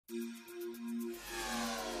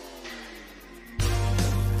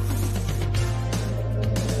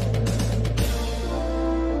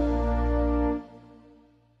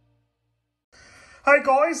Hey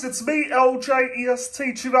guys, it's me,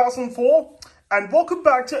 LJEST2004, and welcome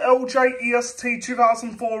back to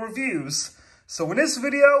LJEST2004 Reviews. So in this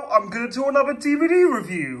video, I'm going to do another DVD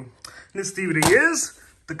review. This DVD is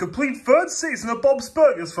the complete third season of Bob's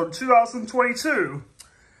Burgers from 2022.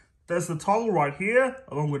 There's the title right here,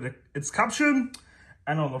 along with its caption,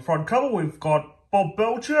 and on the front cover we've got Bob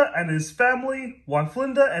Belcher and his family, wife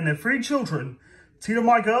Linda, and their 3 children, Tina,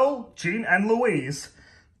 my girl, Gene, and Louise.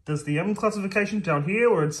 There's the M classification down here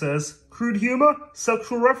where it says crude humor,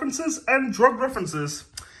 sexual references, and drug references.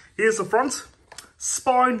 Here's the front,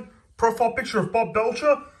 spine, profile picture of Bob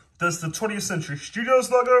Belcher. There's the 20th Century Studios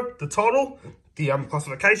logo, the title, the M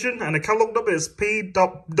classification, and the catalog number is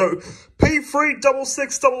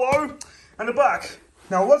P3660, and the back.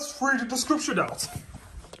 Now let's read the description out.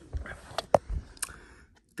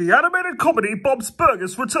 The animated comedy Bob's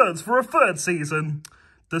Burgers returns for a 3rd season.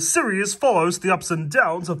 The series follows the ups and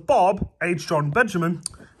downs of Bob, aged Jon Benjamin,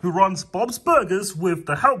 who runs Bob's Burgers with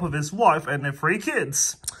the help of his wife and their 3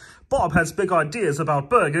 kids. Bob has big ideas about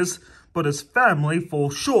burgers, but his family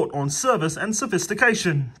falls short on service and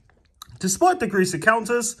sophistication. Despite the greasy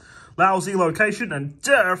counters, lousy location, and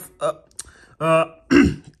deaf,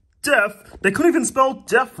 they couldn't even spell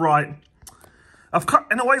deaf right.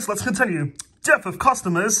 Anyways, let's continue. Deaf of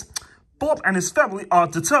customers, Bob and his family are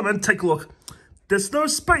determined. Take a look. There's no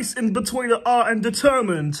space in between the R and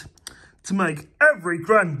determined to make every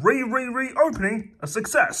grand reopening a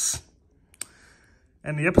success.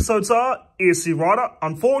 And the episodes are Easy Rider.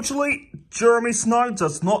 Unfortunately, Jeremy Snow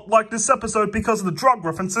does not like this episode because of the drug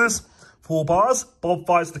references. 4 bars, Bob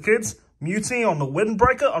fights the kids. Mutiny on the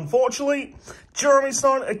Windbreaker. Unfortunately, Jeremy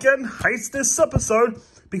Snow again hates this episode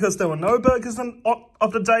because there were no burgers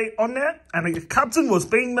of the day on there and the captain was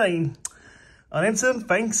being mean. Indecent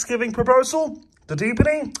Thanksgiving Proposal. The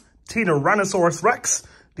Deepening, Tina-Rannosaurus Wrecks,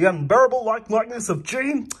 The Unbearable Likeness of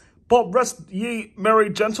Gene, Bob Rest Ye Merry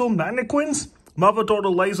Gentle-Mannequins, Mother-Daughter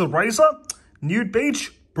Laser Razor, Nude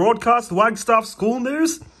Beach, Broadcast Wagstaff School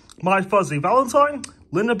News, My Fuzzy Valentine,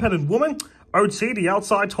 L'Independent Woman, OT The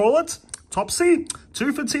Outside Toilet, Topsy,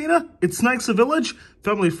 2 for Tina, It Snakes a Village,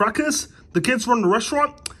 Family Fracas, The Kids Run the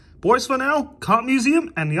Restaurant, Boys for Now, Cart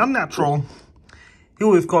Museum, and The Unnatural. Here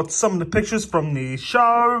we've got some of the pictures from the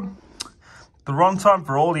show. The runtime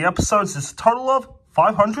for all the episodes is a total of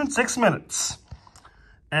 506 minutes.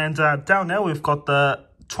 And down there we've got the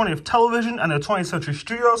 20th Television and the 20th Century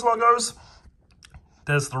Studios logos.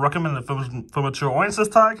 There's the recommended for mature audiences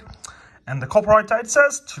tag. And the copyright date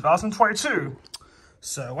says 2022.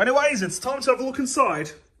 So anyways, it's time to have a look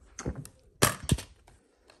inside.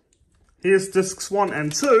 Here's discs 1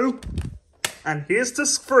 and 2. And here's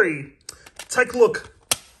disc 3. Take a look.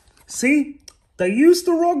 See? They used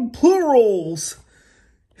the wrong plurals.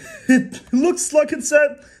 It looks like it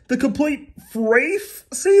said the complete 3rd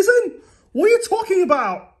season? What are you talking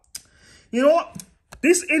about? You know what?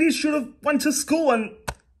 This idiot should have went to school and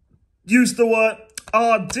used the word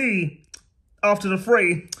RD after the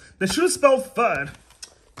 3. They should have spelled 3rd.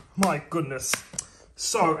 My goodness.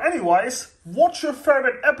 So, anyways, what's your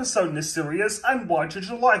favourite episode in this series and why did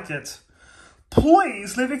you like it?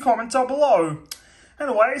 Please leave a comment down below.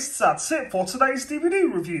 Anyways, that's it for today's DVD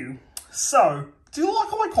review. So, do you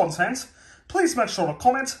like all my content? Please make sure to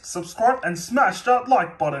comment, subscribe, and smash that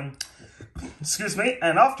like button. Excuse me,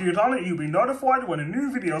 and after you've done it, you'll be notified when a new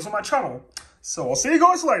video is on my channel. So, I'll see you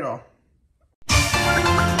guys later.